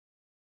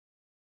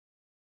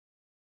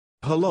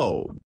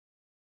Hello.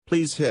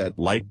 Please hit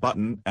like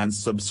button and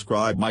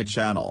subscribe my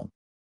channel.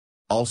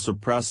 Also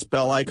press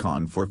bell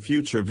icon for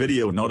future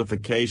video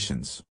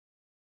notifications.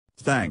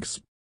 Thanks.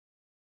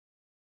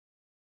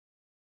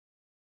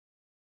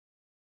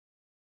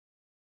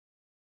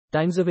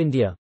 Times of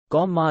India.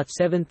 March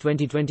 7,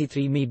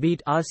 2023 MI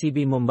beat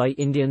RCB Mumbai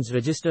Indians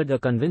registered a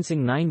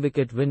convincing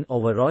 9-wicket win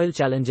over Royal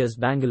Challengers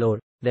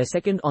Bangalore, their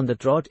second on the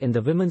trot in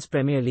the Women's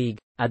Premier League,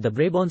 at the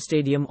Brabourne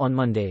Stadium on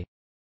Monday.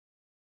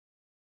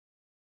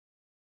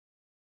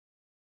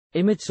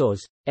 Image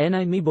source: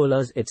 NI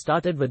bowlers. It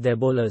started with their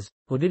bowlers,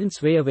 who didn't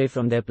sway away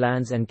from their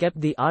plans and kept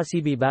the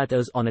RCB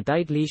batters on a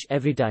tight leash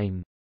every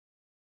time.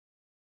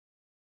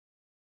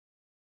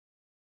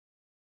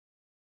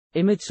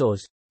 Image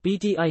source: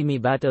 PTI MI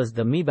batters.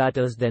 The MI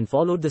batters then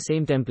followed the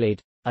same template,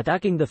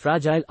 attacking the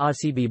fragile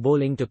RCB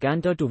bowling to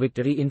canter to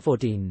victory in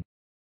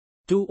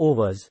 14.2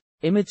 overs.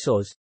 Image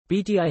source: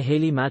 PTI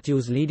Hayley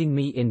Matthews. Leading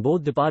MI in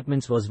both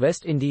departments was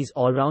West Indies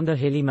all-rounder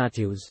Hayley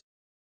Matthews.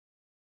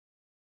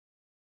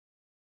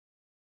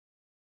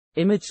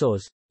 Image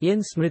source: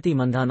 Ian Smriti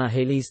Mandhana.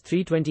 Hayley's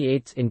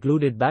 328s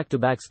included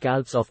back-to-back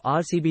scalps of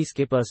RCB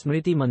skipper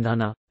Smriti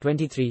Mandhana,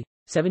 23,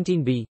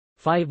 17b,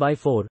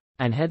 5/4,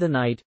 and Heather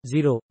Knight,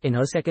 0, in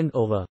her second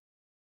over.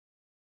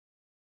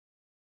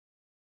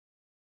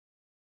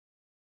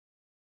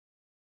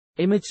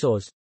 Image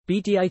source: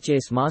 PTI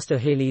chase master.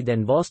 Hayley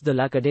then bossed the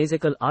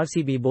lackadaisical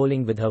RCB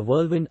bowling with her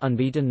whirlwind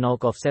unbeaten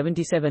knock of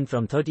 77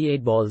 from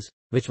 38 balls,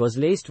 which was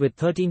laced with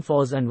 13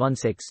 fours and 1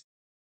 6.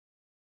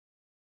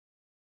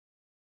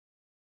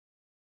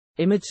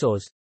 Image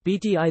source: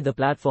 PTI The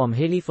platform.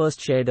 Hayley first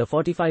shared a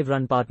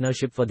 45-run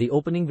partnership for the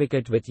opening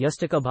wicket with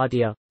Yastika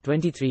Bhatia,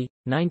 23,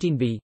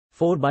 19b,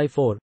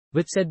 4/4,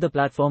 which set the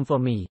platform for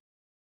MI.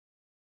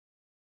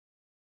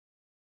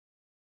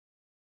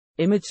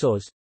 Image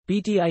source: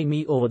 PTI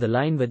MI over the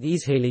line with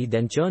ease. Hayley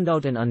then churned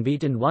out an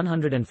unbeaten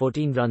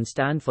 114-run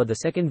stand for the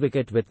second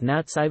wicket with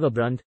Nat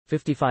Cyberbrunt,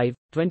 55,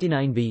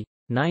 29b,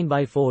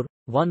 9/4,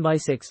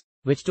 1/6,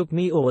 which took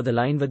MI over the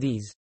line with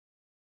ease.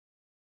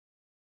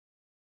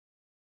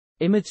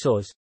 Image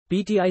source: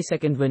 PTI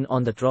second win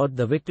on the trot.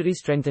 The victory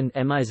strengthened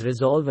MI's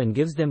resolve and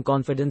gives them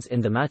confidence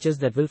in the matches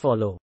that will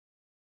follow.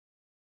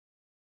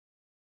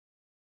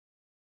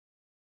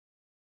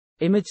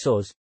 Image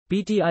source: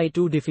 PTI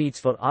 2 defeats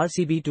for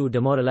RCB. 2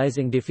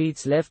 demoralizing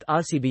defeats left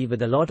RCB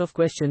with a lot of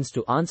questions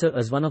to answer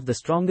as one of the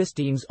strongest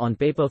teams on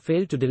paper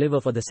failed to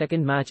deliver for the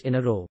second match in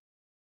a row.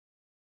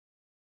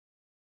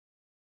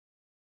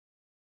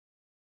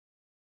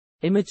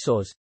 Image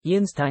source: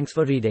 Ian's. Thanks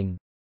for reading.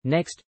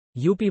 Next,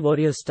 UP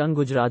Warriors stung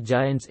Gujarat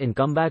Giants in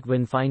comeback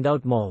win. Find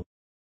out more.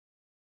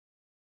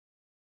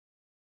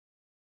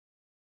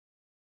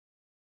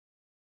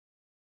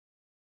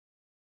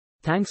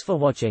 Thanks for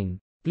watching.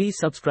 Please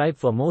subscribe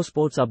for more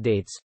sports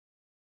updates.